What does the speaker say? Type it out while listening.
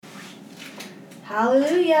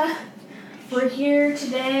Hallelujah. We're here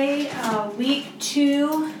today, week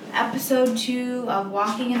 2, episode 2 of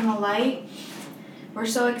Walking in the Light. We're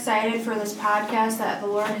so excited for this podcast that the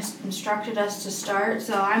Lord has instructed us to start.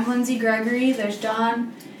 So I'm Lindsay Gregory. There's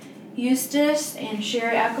Dawn Eustace and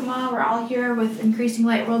Sherry Ekema. We're all here with Increasing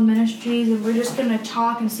Light World Ministries, and we're just going to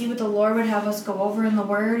talk and see what the Lord would have us go over in the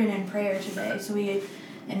Word and in prayer today. So we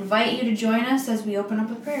invite you to join us as we open up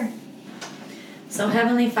with prayer. So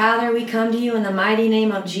Heavenly Father, we come to you in the mighty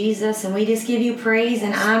name of Jesus, and we just give you praise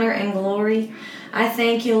and honor and glory. I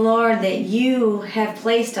thank you, Lord, that you have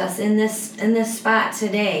placed us in this spot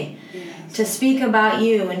today to speak about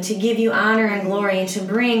you and to give you honor and glory and to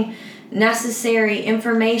bring necessary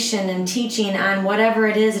information and teaching on whatever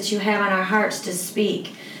it is that you have on our hearts to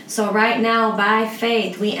speak. So right now, by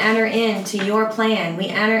faith, we enter into your plan. We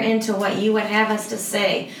enter into what you would have us to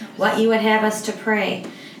say, what you would have us to pray.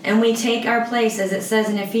 And we take our place, as it says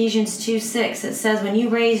in Ephesians 2:6. It says, when you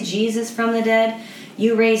raised Jesus from the dead,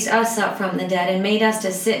 you raised us up from the dead and made us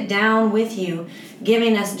to sit down with you,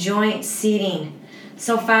 giving us joint seating.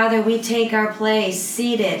 So, Father, we take our place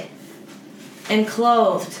seated and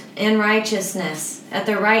clothed in righteousness at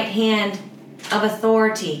the right hand of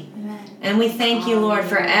authority. Amen. And we thank you, Lord,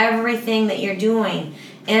 for everything that you're doing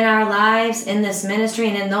in our lives, in this ministry,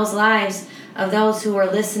 and in those lives of those who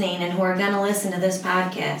are listening and who are going to listen to this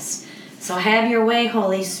podcast. So have your way,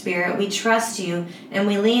 Holy Spirit. We trust you and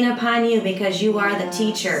we lean upon you because you are the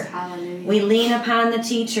teacher. Hallelujah. We lean upon the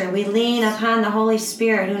teacher. We lean upon the Holy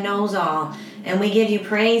Spirit who knows all. And we give you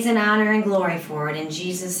praise and honor and glory for it in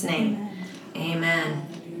Jesus' name. Amen.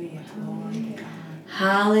 Hallelujah.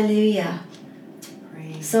 Hallelujah.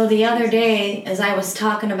 So the other day, as I was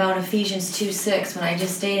talking about Ephesians 2:6, when I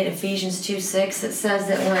just stated Ephesians 2:6, it says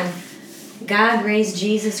that when God raised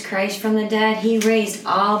Jesus Christ from the dead, he raised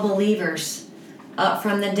all believers up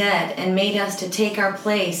from the dead and made us to take our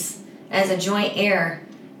place as a joint heir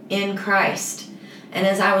in Christ. And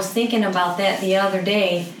as I was thinking about that the other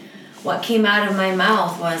day, what came out of my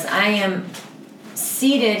mouth was, I am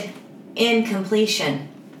seated in completion.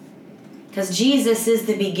 Because Jesus is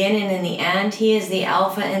the beginning and the end. He is the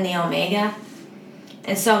Alpha and the Omega.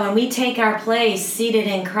 And so when we take our place seated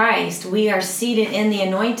in Christ, we are seated in the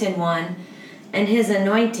Anointed One and his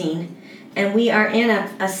anointing, and we are in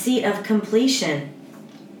a seat of completion.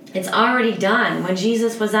 It's already done. When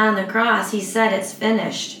Jesus was on the cross, he said it's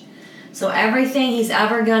finished. So everything he's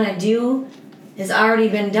ever going to do has already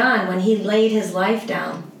been done when he laid his life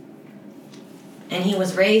down. And he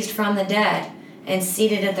was raised from the dead and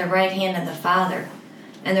seated at the right hand of the Father.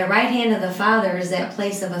 And the right hand of the Father is that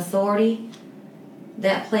place of authority,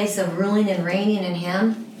 that place of ruling and reigning in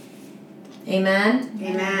him. Amen?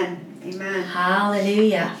 Amen. Amen.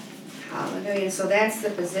 Hallelujah. Hallelujah. So that's the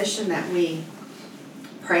position that we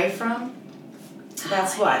pray from.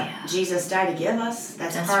 That's what Jesus died to give us.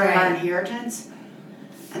 That's part of our inheritance.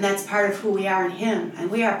 And that's part of who we are in him. And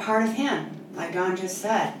we are part of him, like Dawn just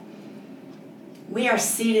said. We are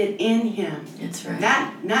seated in him. That's right.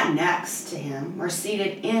 Not next to him. We're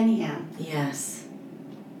seated in him. Yes.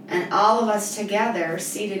 And all of us together,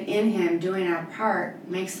 seated in him, doing our part,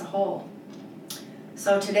 makes the whole.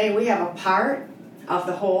 So today we have a part of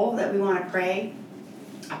the whole that we want to pray,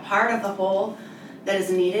 a part of the whole that is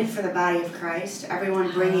needed for the body of Christ, everyone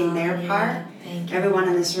bringing their part, everyone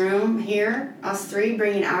in this room here, us three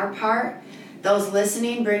bringing our part, those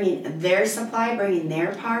listening bringing their supply, bringing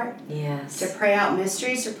their part, yes, to pray out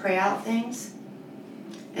mysteries, to pray out things.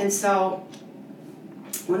 And so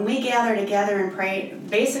when we gather together and pray,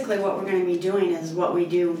 basically what we're going to be doing is what we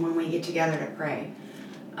do when we get together to pray.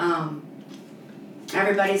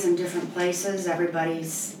 Everybody's in different places.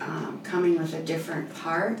 Everybody's coming with a different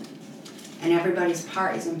part. And everybody's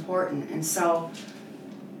part is important. And so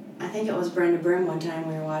I think it was Brenda Brim one time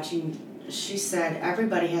we were watching. She said,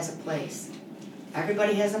 everybody has a place.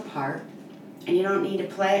 Everybody has a part. And you don't need to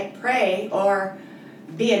pray or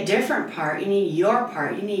be a different part. You need your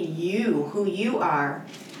part. You need you, who you are,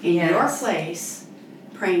 in your place,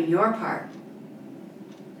 praying your part.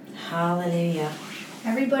 Hallelujah.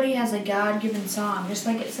 Everybody has a God-given song, just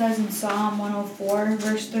like it says in Psalm 104,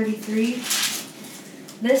 verse 33.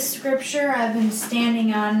 This scripture I've been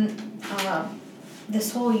standing on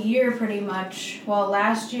this whole year pretty much, well,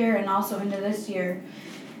 last year and also into this year.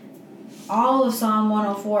 All of Psalm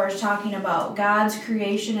 104 is talking about God's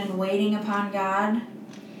creation and waiting upon God.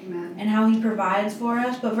 Amen. And how he provides for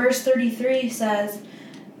us. But verse 33 says,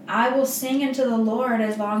 I will sing unto the Lord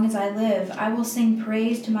as long as I live. I will sing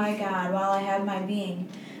praise to my God while I have my being.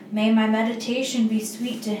 May my meditation be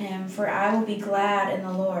sweet to him, for I will be glad in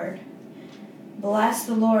the Lord. Bless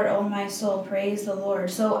the Lord, O my soul, praise the Lord.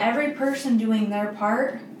 So every person doing their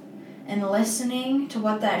part and listening to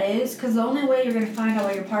what that is, because the only way you're going to find out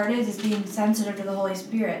what your part is being sensitive to the Holy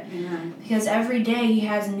Spirit. Amen. Because every day He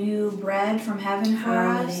has new bread from heaven for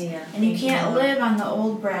us, Hallelujah. and you can't live on the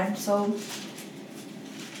old bread. So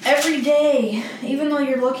every day, even though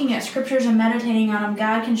you're looking at scriptures and meditating on them,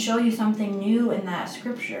 God can show you something new in that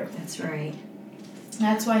scripture. That's right.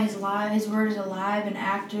 That's why His word is alive and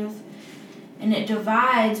active. And it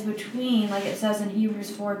divides between, like it says in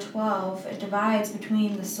Hebrews 4:12, it divides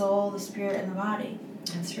between the soul, the spirit, and the body.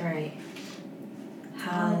 That's right.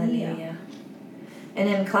 Hallelujah. Hallelujah. And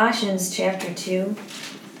in Colossians chapter 2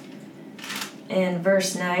 and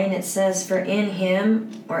verse 9, it says, "For in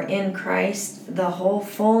Him, or in Christ, the whole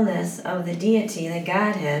fullness of the deity, the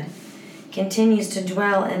Godhead, continues to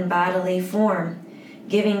dwell in bodily form,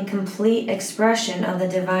 giving complete expression of the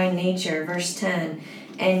divine nature." Verse 10,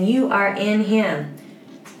 "And you are in Him."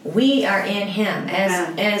 We are in Him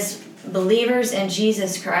as believers in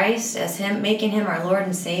Jesus Christ, as Him, making Him our Lord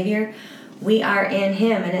and Savior. We are in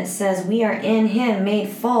Him, and it says we are in Him, made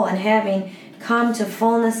full, and having come to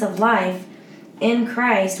fullness of life in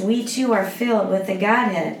Christ, we too are filled with the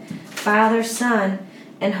Godhead, Father, Son,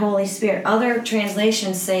 and Holy Spirit. Other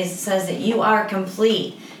translations says that you are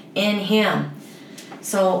complete in Him.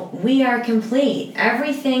 So we are complete.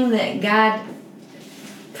 Everything that God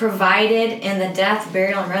provided in the death,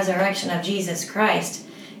 burial, and resurrection of Jesus Christ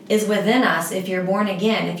is within us if you're born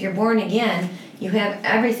again. If you're born again, you have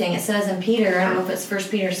everything. It says in Peter, I don't know if it's 1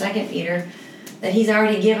 Peter, 2 Peter, that He's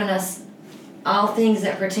already given us all things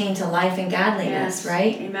that pertain to life and godliness, Yes.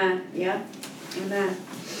 right? Amen. Yep. Amen.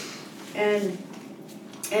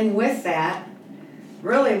 And with that,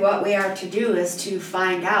 really what we are to do is to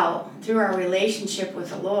find out through our relationship with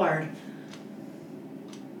the Lord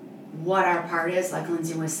what our part is, like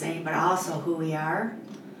Lindsay was saying, but also who we are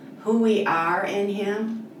in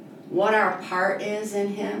Him, what our part is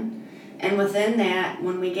in Him. And within that,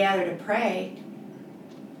 when we gather to pray,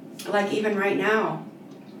 like even right now,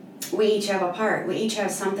 we each have a part. We each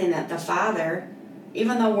have something that the Father,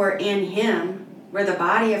 even though we're in Him, we're the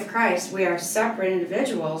body of Christ, we are separate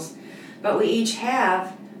individuals, but we each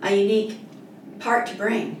have a unique part to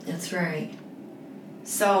bring. That's right.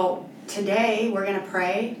 So today we're going to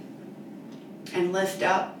pray and lift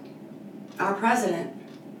up our president.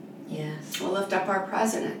 Yes. We'll lift up our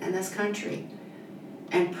president in this country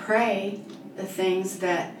and pray the things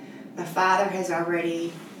that the Father has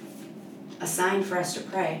already assigned for us to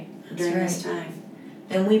pray during this time.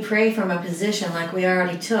 And we pray from a position like we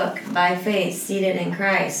already took by faith, seated in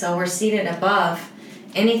Christ. So we're seated above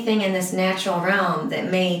anything in this natural realm that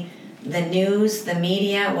may, the news, the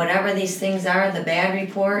media, whatever these things are, the bad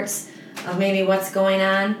reports of maybe what's going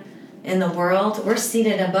on in the world, we're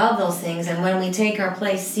seated above those things. And when we take our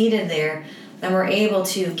place seated there, then we're able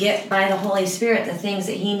to get by the Holy Spirit the things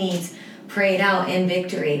that He needs prayed out in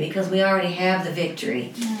victory, because we already have the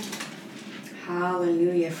victory. Yeah.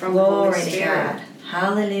 Hallelujah. From Glory the Holy Spirit. to God.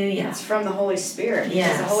 Hallelujah. It's from the Holy Spirit, because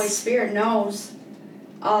Yes. the Holy Spirit knows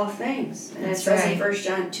all things. And That's it says right. in 1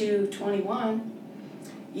 John 2:21,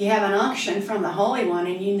 you have an unction from the Holy One,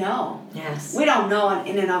 and you know. Yes. We don't know it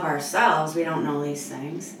in and of ourselves. We don't know these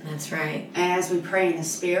things. That's right. And as we pray in the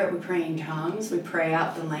Spirit, we pray in tongues, we pray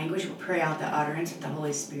out the language, we pray out the utterance that the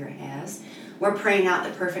Holy Spirit has. We're praying out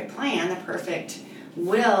the perfect plan, the perfect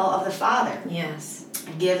will of the Father, Yes.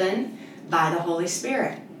 given by the Holy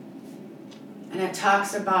Spirit. And it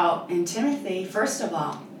talks about in Timothy, first of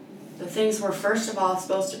all, the things we're first of all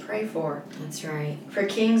supposed to pray for That's right.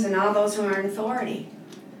 kings and all those who are in authority.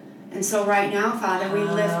 And so right now, Father, we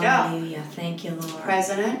lift up Hallelujah. Thank you, Lord.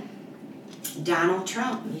 President Donald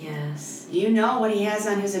Trump. Yes. You know what he has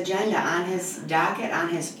on his agenda, on his docket, on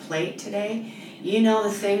his plate today. You know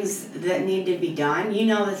the things that need to be done. You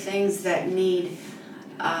know the things that need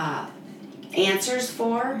answers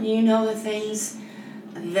for. You know the things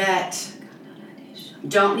that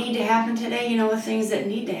don't need to happen today. You know the things that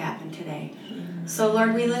need to happen today. So,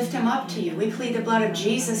 Lord, we lift him up to you. We plead the blood of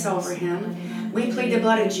Jesus over him. We plead the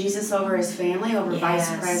blood of Jesus over his family, over Yes.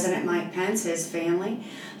 Vice President Mike Pence, his family.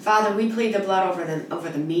 Father, we plead the blood over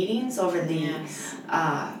the meetings, over the Yes.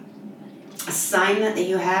 assignment that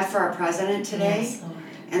you have for our president today, Yes, Lord.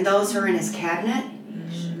 and those who are in his cabinet,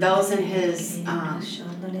 those in his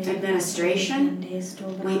administration.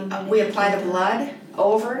 We apply the blood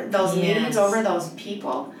over those Yes. meetings, over those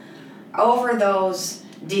people, over those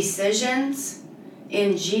decisions,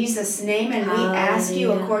 in Jesus' name. And we ask you,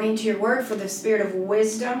 Hallelujah. according to your word, for the spirit of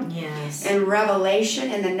wisdom Yes. and revelation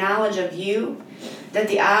and the knowledge of you, that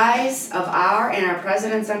the eyes of our and our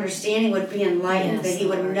president's understanding would be enlightened, Yes, that he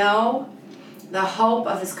would Lord. know the hope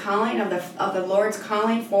of his calling, of the Lord's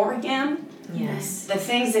calling for him. Yes. The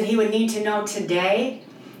things that he would need to know today.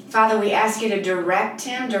 Father, we ask you to direct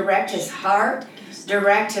him, direct his heart,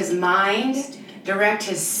 direct his mind, direct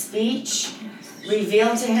his speech.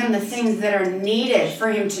 Reveal to him the things that are needed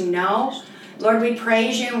for him to know. Lord, we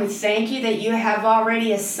praise you and we thank you that you have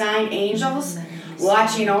already assigned angels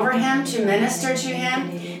watching over him to minister to him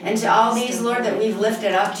and to all these, Lord, that we've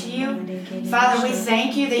lifted up to you. Father, we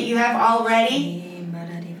thank you that you have already,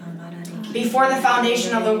 before the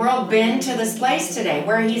foundation of the world, been to this place today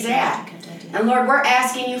where he's at. And Lord, we're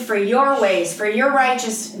asking you for your ways, for your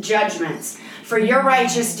righteous judgments, for your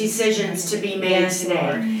righteous decisions to be made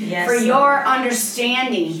today. Yes, for your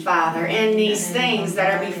understanding, Father, in these things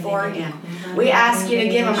that are before him. We ask you to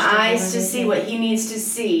give him eyes to see what he needs to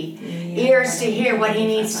see, ears to hear what he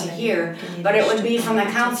needs to hear, but it would be from the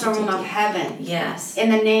council room of heaven. Yes. In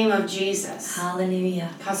the name of Jesus. Hallelujah.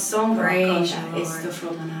 Praise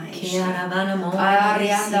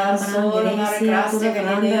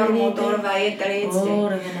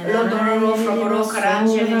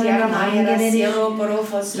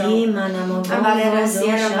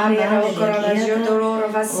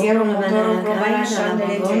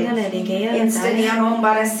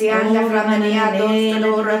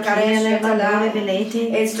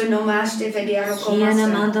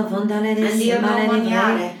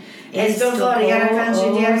Esto gloria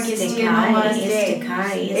canjediera che stia nomaste.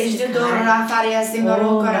 Esto dora farias di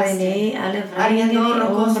morocaste. Ariandoro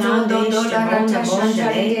costondo dola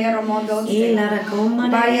rachashandere mondo.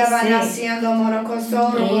 Maria vanasiando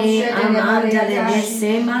morocostoro gosce de Maria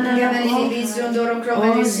casi. Gaveni vision doro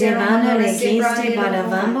crovenisiero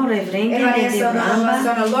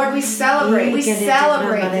Lord, we celebrate the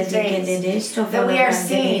things that we are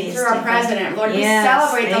seeing through our president. Lord, we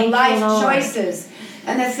celebrate the life choices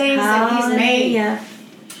and the things that he's made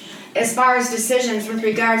as far as decisions with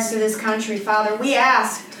regards to this country, Father. We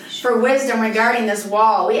ask for wisdom regarding this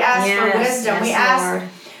wall. We ask for wisdom.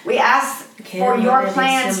 We ask for your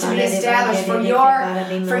plans to be established, for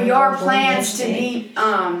your plans to be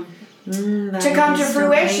to come to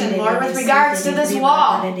fruition, Lord, with regards to this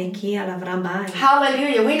wall.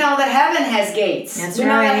 Hallelujah. We know that heaven has gates. We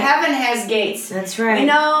know that heaven has gates. That's right. We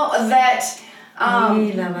know that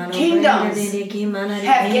kingdoms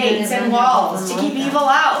have gates and walls to keep evil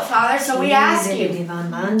out, Father. So we ask you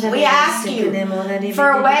for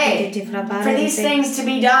a way for these things to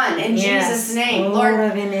be done in Jesus' name,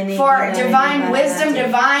 Lord, for divine wisdom,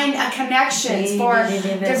 divine connections, for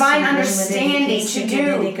divine understanding to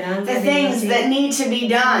do the things that need to be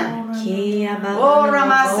done. Oh,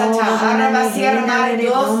 Ramasata, Arabasiera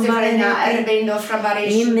Maridos, Erbendo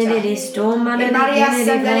Frabarishita, Maria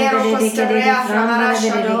Sandero Costarea,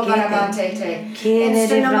 Framarashado, Barabatete,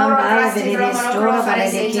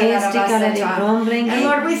 and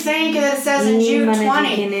Lord, we thank you that it says in Jude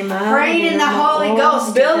 20, praying in the Holy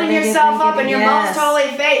Ghost, building yourself up in your most holy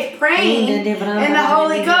faith, praying in the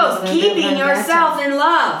Holy Ghost, keeping yourself in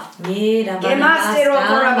love.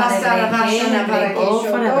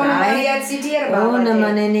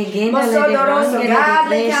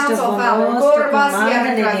 Godly counsel,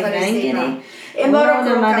 and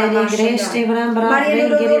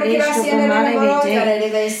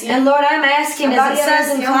Lord, I'm asking, as it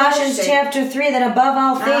says in Colossians chapter 3, that above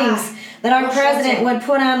all things, that our president would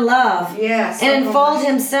put on love and enfold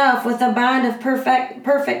himself with a bond of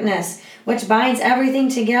perfectness, which binds everything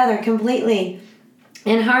together completely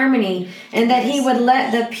in harmony, and that he would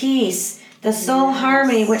let the peace, the soul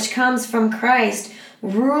harmony which comes from Christ,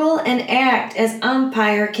 rule and act as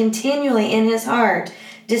umpire continually in his heart,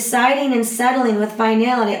 deciding and settling with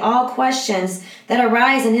finality all questions that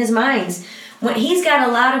arise in his minds. When he's got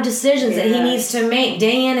a lot of decisions that he needs to make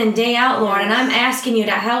day in and day out, Lord, and I'm asking you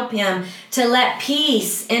to help him to let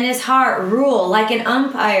peace in his heart rule like an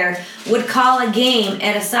umpire would call a game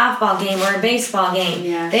at a softball game or a baseball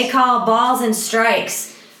game. They call balls and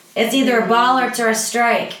strikes. It's either a ball or it's a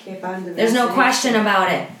strike. There's no question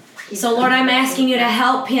about it. So, Lord, I'm asking you to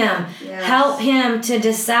help him. Help him to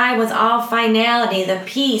decide with all finality. The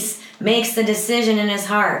peace makes the decision in his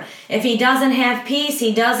heart. If he doesn't have peace,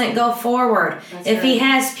 he doesn't go forward. If he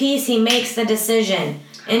has peace, he makes the decision.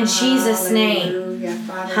 In Jesus' name.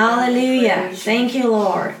 Hallelujah. Thank you,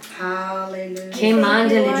 Lord. Hallelujah. Thank you, Lord,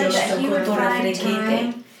 that he would find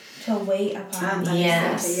time to wait upon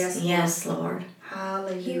us. Yes, Lord.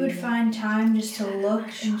 Hallelujah. He would find time just to look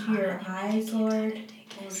into your eyes, Lord,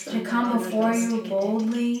 to come before you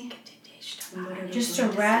boldly, just to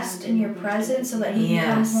rest in your presence so that he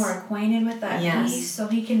becomes more acquainted with that peace, so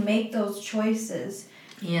he can make those choices.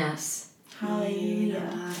 Yes.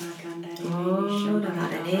 Hallelujah. Oh,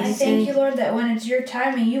 I thank you, Lord, that when it's your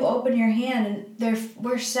timing, you open your hand and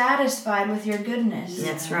we're satisfied with your goodness.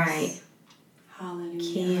 That's right.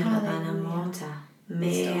 Hallelujah.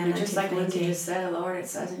 Just like Lindsay just said, Lord, it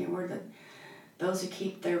says in your word that those who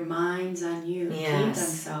keep their minds on you keep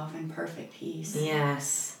themselves in perfect peace.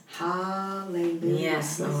 Yes. Hallelujah.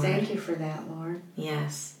 Yes, Lord. We thank you for that, Lord.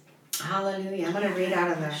 Yes. Hallelujah. I'm going to read out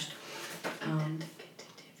of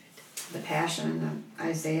the Passion in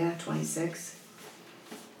Isaiah 26.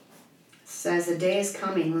 It says, "The day is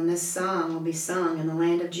coming when this song will be sung in the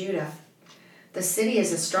land of Judah. The city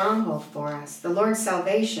is a stronghold for us. The Lord's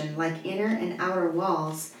salvation, like inner and outer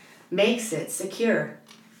walls, makes it secure.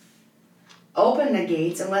 Open the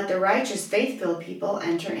gates and let the righteous, faith-filled people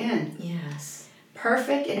enter in. Yes.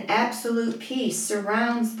 Perfect and absolute peace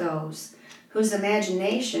surrounds those whose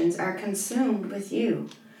imaginations are consumed with you.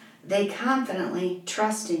 They confidently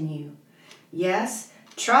trust in you. Yes,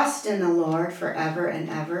 trust in the Lord forever and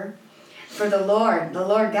ever. For the Lord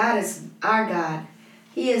God is our God.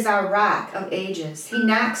 He is our rock of ages. He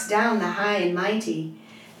knocks down the high and mighty,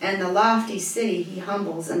 and the lofty city he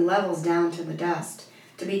humbles and levels down to the dust,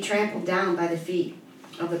 to be trampled down by the feet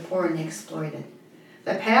of the poor and the exploited.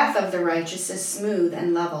 The path of the righteous is smooth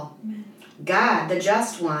and level. Amen. God, the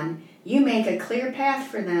just one, you make a clear path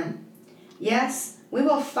for them. Yes, we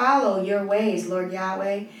will follow your ways, Lord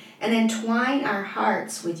Yahweh, and entwine our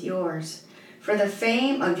hearts with yours. For the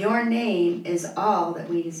fame of your name is all that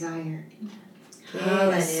we desire."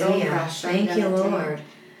 Hallelujah. Thank you, Lord.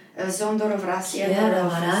 And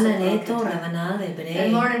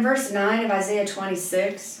Lord, in verse 9 of Isaiah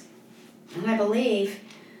 26, and I believe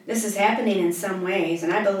this is happening in some ways,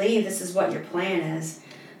 and I believe this is what your plan is,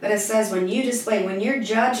 but it says when your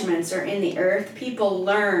judgments are in the earth, people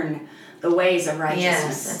learn the ways of righteousness.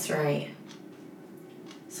 Yes, that's right.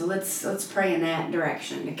 So let's pray in that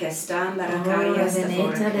direction. Oh,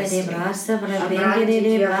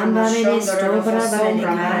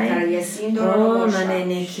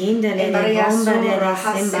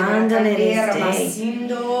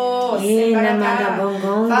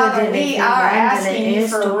 Father, we are asking you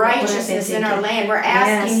for righteousness in our land. We're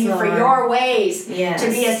asking you for your ways to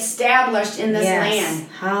be established in this land.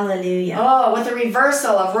 Hallelujah. Oh, with a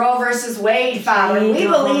reversal of Roe versus Wade, Father. We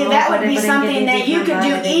believe that would be something that you could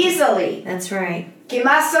do easily. That's right.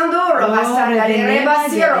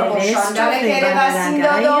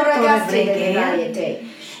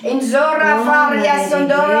 Inzora faria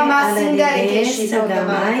sondora masindere che ci torna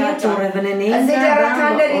Azidera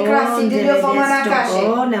candere crassi di dio fomana casce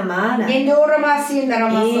Indora masindera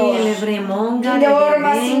masora Indora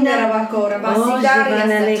masindera bakora Basidari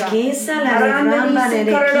Lekisa la ramba de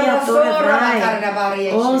kia torai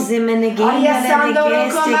o zemenegina de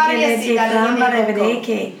keste che le ramba de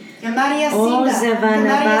o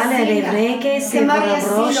zevana bale de vreke se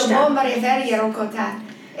brosta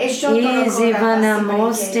Ezivana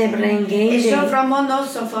moste brengende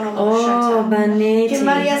o baneti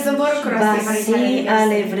basi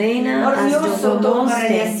alevrena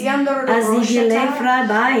asdogomoste azigile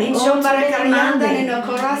frabai ontole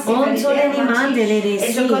limande le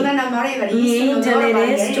resi niente le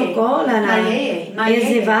resto colana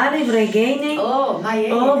ezivale bregene o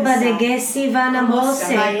badegesi vana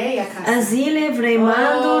mose azile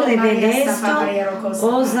vremando revedesto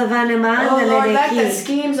o zavana mandele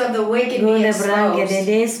ki of the wicked be exposed.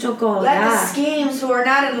 Let the schemes who are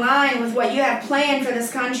not in line with what you have planned for this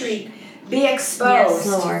country be exposed.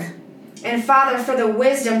 Yes, Lord. And Father, for the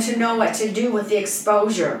wisdom to know what to do with the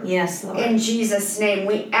exposure. Yes, Lord. In Jesus' name,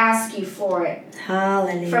 we ask you for it.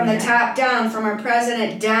 Hallelujah. From the top down, from our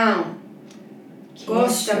president down. And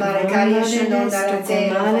it says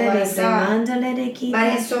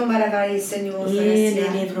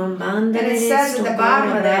at the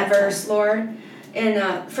bottom of that verse, Lord, in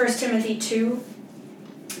 1 Timothy 2,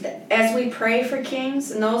 as we pray for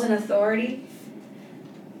kings and those in authority,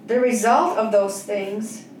 the result of those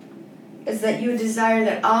things is that you desire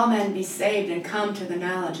that all men be saved and come to the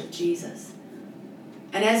knowledge of Jesus.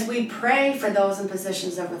 And as we pray for those in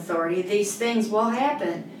positions of authority, these things will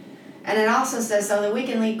happen. And it also says so that we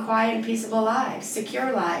can lead quiet and peaceable lives,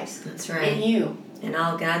 secure lives. That's right. In you. In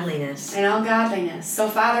all godliness. In all godliness. So,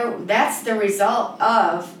 Father, that's the result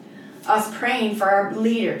of us praying for our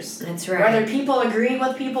leaders. That's right. Whether people agree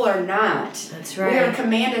with people or not. That's right. We are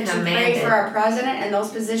commanded to pray for our president and those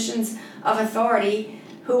positions of authority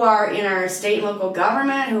who are in our state and local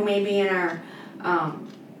government, who may be in our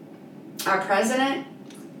president,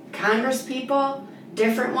 Congress people,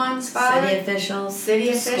 different ones, Father. City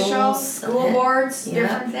officials, school boards,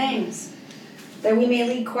 different things. that we may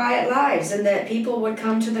lead quiet lives, and that people would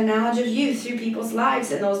come to the knowledge of you through people's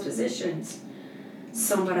lives in those positions.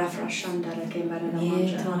 Sombra frashandara kembara Ye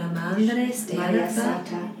namanja. tora mandre Maria steana fa.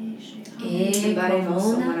 Sata. E Embare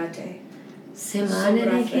vosso komona. marate. Semane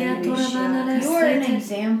de kia tora mandre You are an steana.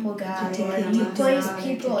 example, God, Take Lord. it You on place my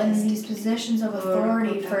people side, in take these positions of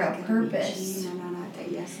authority for a purpose.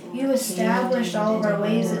 Yes, Lord. You established all of our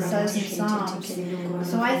ways, it says in Psalms.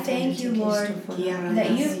 So I thank you, Lord,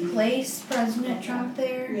 that you've placed President Trump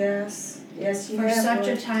there Yes. Yes, you for have, such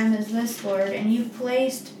Lord. a time as this, Lord. And you've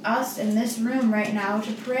placed us in this room right now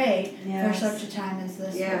to pray Yes. for such a time as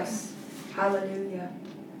this, Yes. Hallelujah. Lord.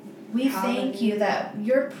 We thank you that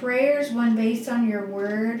your prayers, when based on your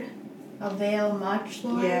word, avail much,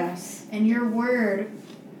 Lord. Yes. And your word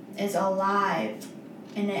is alive,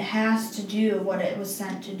 and it has to do what it was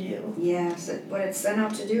sent to do. Yes. What it's sent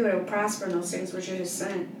out to do, it will prosper in those things which it is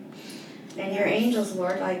sent. And your angels,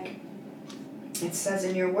 Lord, like it says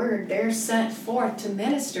in your word, they're sent forth to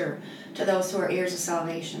minister to those who are heirs of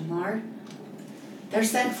salvation, Lord. They're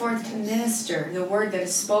sent forth to minister the word that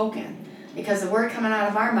is spoken. Because the word coming out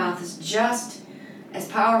of our mouth is just as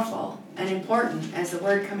powerful and important as the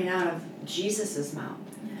word coming out of Jesus' mouth.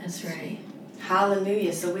 That's right.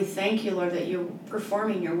 Hallelujah. So we thank you, Lord, that you're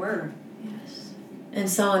performing your word. Yes. And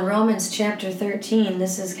so in Romans chapter 13,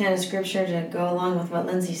 this is kind of scripture to go along with what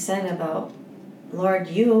Lindsay said about, Lord,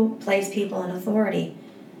 you place people in authority.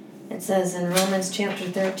 It says in Romans chapter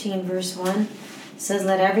 13, verse 1, it says,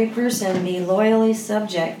 let every person be loyally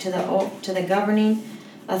subject to the governing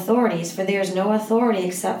authorities, for there is no authority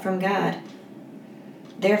except from God.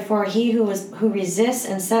 Therefore, he who resists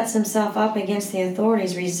and sets himself up against the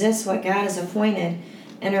authorities resists what God has appointed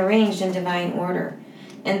and arranged in divine order.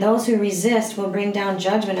 And those who resist will bring down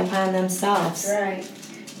judgment upon themselves. That's right.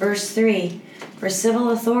 Verse 3, for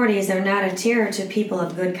civil authorities are not a terror to people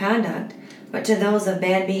of good conduct, but to those of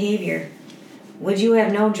bad behavior. Would you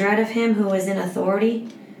have no dread of him who is in authority?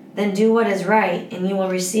 Then do what is right, and you will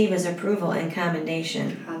receive his approval and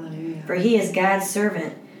commendation. Hallelujah. For he is God's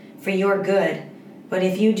servant, for your good. But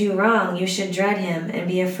if you do wrong, you should dread him and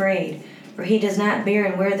be afraid, for he does not bear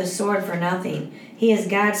and wear the sword for nothing. He is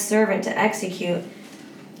God's servant to execute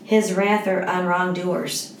his wrath on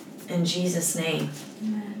wrongdoers. In Jesus' name.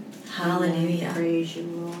 Amen. Hallelujah. Praise you,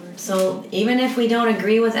 Lord. So even if we don't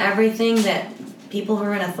agree with everything that people who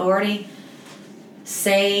are in authority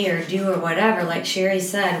say or do or whatever, like Sherry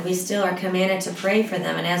said, we still are commanded to pray for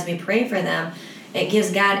them. And as we pray for them, it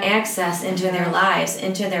gives God access into their lives,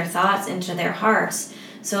 into their thoughts, into their hearts,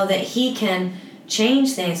 so that he can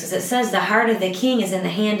change things. Because it says the heart of the king is in the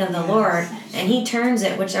hand of the Lord, and he turns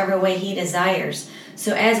it whichever way he desires.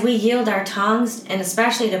 So as we yield our tongues, and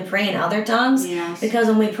especially to pray in other tongues, Yes. because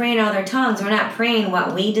when we pray in other tongues, we're not praying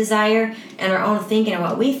what we desire and our own thinking or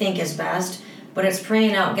what we think is best, but it's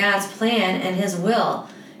praying out God's plan and his will,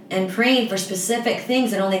 and praying for specific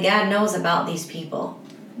things that only God knows about these people.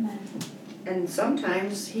 Amen. And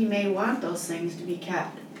sometimes he may want those things to be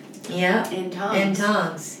kept Yep. in tongues. In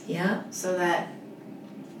tongues. Yep. So that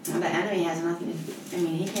the enemy has nothing to,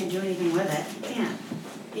 he can't do anything with it. He can't.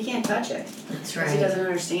 He can't touch it. That's Because he right. doesn't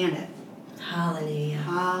understand it. Hallelujah.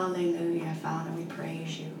 Hallelujah, Father, we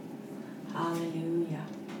praise you. Hallelujah.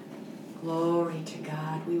 Glory to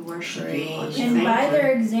God. We worship you, Lord. Praise We you. And thank by you.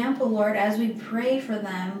 their example, Lord, as we pray for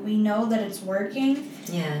them, we know that it's working.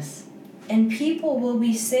 Yes. And people will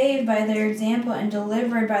be saved by their example and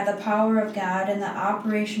delivered by the power of God and the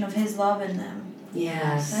operation of his love in them.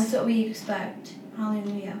 Yes. That's what we expect.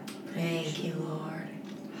 Hallelujah. Thank you, Lord.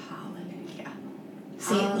 Hallelujah.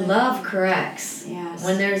 See, Hallelujah. love corrects. Yes.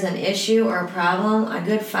 When there's an issue or a problem, a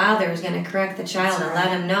good father is going to correct the child That's and right.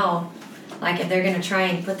 let him know. Like if they're going to try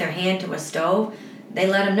and put their hand to a stove, they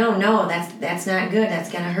let them know, no, that's not good.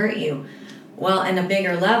 That's going to hurt you. Well, in a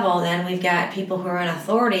bigger level, then we've got people who are in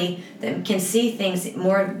authority that can see things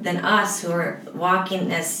more than us who are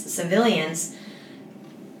walking as civilians.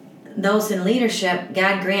 Those in leadership,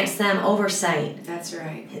 God grants them oversight. That's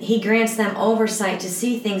right. He grants them oversight to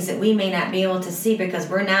see things that we may not be able to see because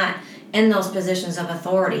we're not in those positions of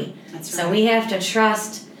authority. That's So right. we have to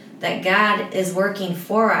trust that God is working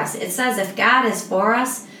for us. It says if God is for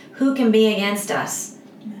us, who can be against us?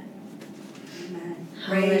 Amen.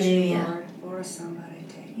 Praise you, Hallelujah. Lord. Ora somebody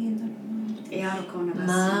take.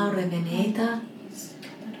 Maureveneta,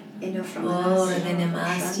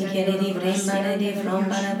 Orevenemasti keredi vrembaredi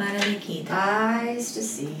vrombarabaradikita. Eyes to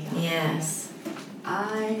see. Yes.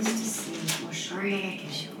 Eyes to see.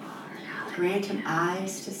 Grant him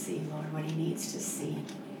eyes to see, Lord, what he needs to see.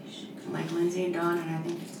 Like Lindsay and Dawn, and I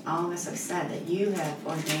think all of us have said, that you have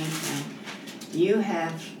ordained him. You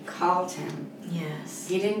have called him. Yes.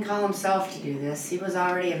 He didn't call himself to do this. He was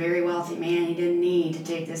already a very wealthy man. He didn't need to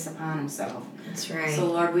take this upon himself. That's right. So,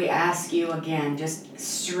 Lord, we ask you again, just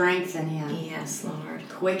strengthen him. Yes, Lord.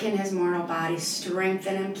 Quicken his mortal body.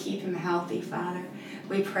 Strengthen him. Keep him healthy, Father.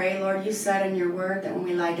 We pray, Lord, you said in your word that when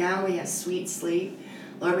we lie down, we have sweet sleep.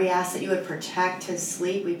 Lord, we ask that you would protect his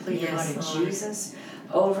sleep. We plead the blood of Jesus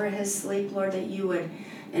over his sleep, Lord, that you would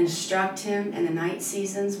instruct him in the night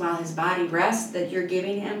seasons while his body rests, that you're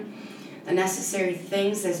giving him the necessary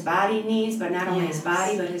things his body needs, but not only his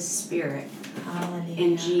body, but his spirit. Hallelujah.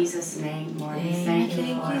 In Jesus' name, Lord, we Amen. thank you,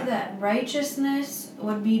 Thank Lord. you that righteousness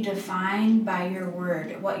would be defined by your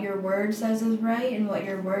word. What your word says is right and what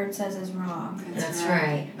your word says is wrong. That's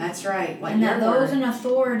right. That's right. What And your that those word. in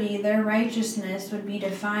authority, their righteousness would be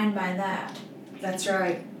defined by that. That's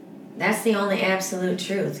right. That's the only absolute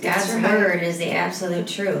truth. That's God's right. word is the absolute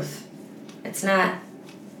truth. It's not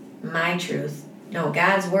my truth. No,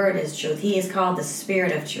 God's word is truth. He is called the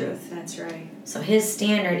Spirit of truth. That's right. So his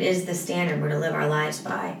standard is the standard we're to live our lives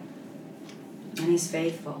by. And he's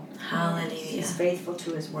faithful. Hallelujah. He's faithful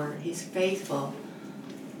to his word. He's faithful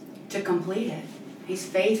to complete it. He's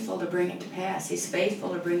faithful to bring it to pass. He's faithful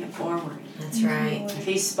to bring it forward. That's right. If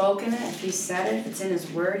he's spoken it, if he said it, if it's in his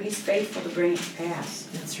word, he's faithful to bring it to pass.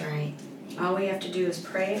 That's right. All we have to do is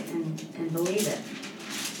pray it and believe it.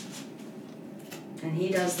 And he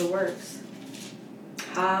does the works.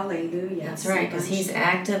 Hallelujah. That's right, because he's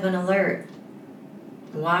active and alert,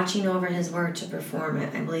 watching over his word to perform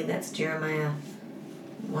it. I believe that's Jeremiah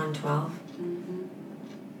 1:12. Mm-hmm.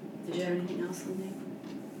 Did you have anything else, Lindsay?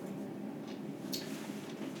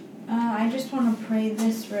 I just want to pray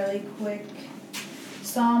this really quick.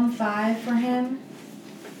 Psalm 5 for him.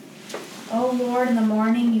 O Lord, in the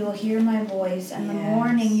morning you will hear my voice, and in the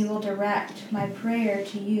morning you will direct my prayer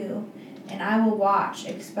to you, and I will watch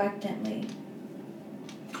expectantly.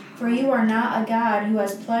 For you are not a God who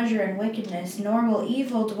has pleasure in wickedness, nor will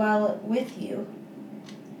evil dwell with you.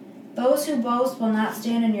 Those who boast will not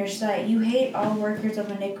stand in your sight. You hate all workers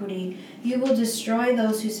of iniquity. You will destroy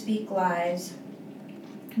those who speak lies.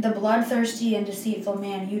 The bloodthirsty and deceitful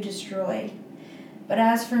man you destroy. But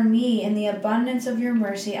as for me, in the abundance of your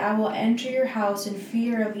mercy, I will enter your house in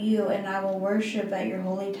fear of you, and I will worship at your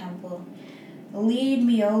holy temple. Lead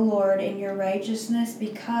me, O Lord, in your righteousness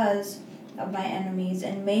because of my enemies,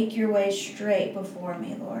 and make your way straight before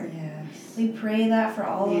me, Lord. Yes. We pray that for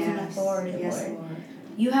all those in authority, Yes, Lord. Lord.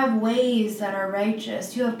 You have ways that are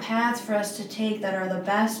righteous. You have paths for us to take that are the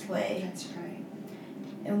best way. That's right.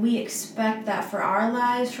 And we expect that for our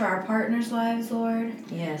lives, for our partners' lives, Lord.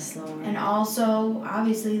 Yes, Lord. And also,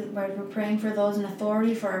 obviously, we're praying for those in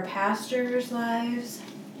authority, for our pastors' lives.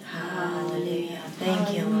 Hallelujah.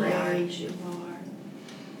 Thank you, Lord. Praise you, Lord.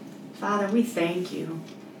 Father, we thank you.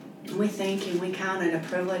 We thank you. We count it a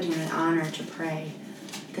privilege and an honor to pray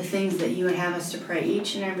the things that you would have us to pray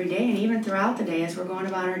each and every day, and even throughout the day as we're going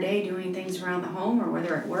about our day doing things around the home or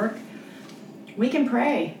whether at work. We can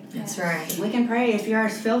pray. That's right. We can pray. If you are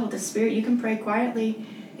filled with the Spirit, you can pray quietly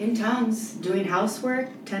in tongues, doing housework,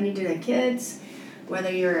 tending to the kids, whether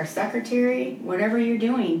you're a secretary, whatever you're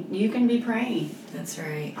doing, you can be praying. That's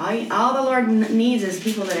right. All the Lord needs is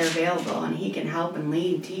people that are available, and he can help and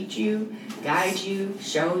lead and teach you, guide you,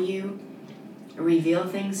 show you, reveal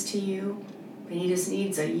things to you. But he just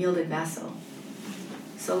needs a yielded vessel.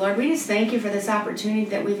 So, Lord, we just thank you for this opportunity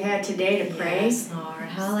that we've had today to pray. Yes, Lord.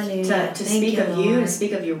 Hallelujah. To Thank speak of Lord. you, to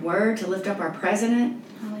speak of your word, to lift up our president,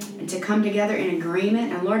 and to come together in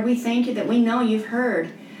agreement. And Lord, we thank you that we know you've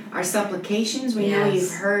heard our supplications. We know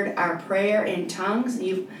you've heard our prayer in tongues.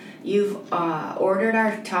 You've ordered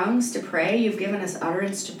our tongues to pray. You've given us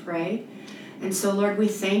utterance to pray. And so, Lord, we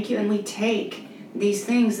thank you, and we take these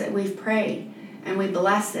things that we've prayed and we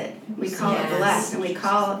bless it. We call it blessed, and we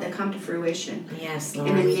call it to come to fruition. Yes, Lord.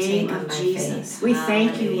 In the We name take of them by Jesus. faith. We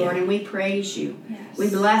thank you, Hallelujah. Lord, and we praise you. Yes. We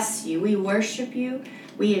bless you. We worship you.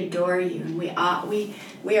 We adore you. And we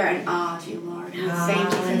are in awe of you, Lord. And we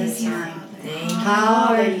thank you for this time. Thank you.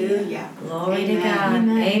 Hallelujah. Glory to Amen. God.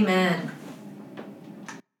 Amen. Amen.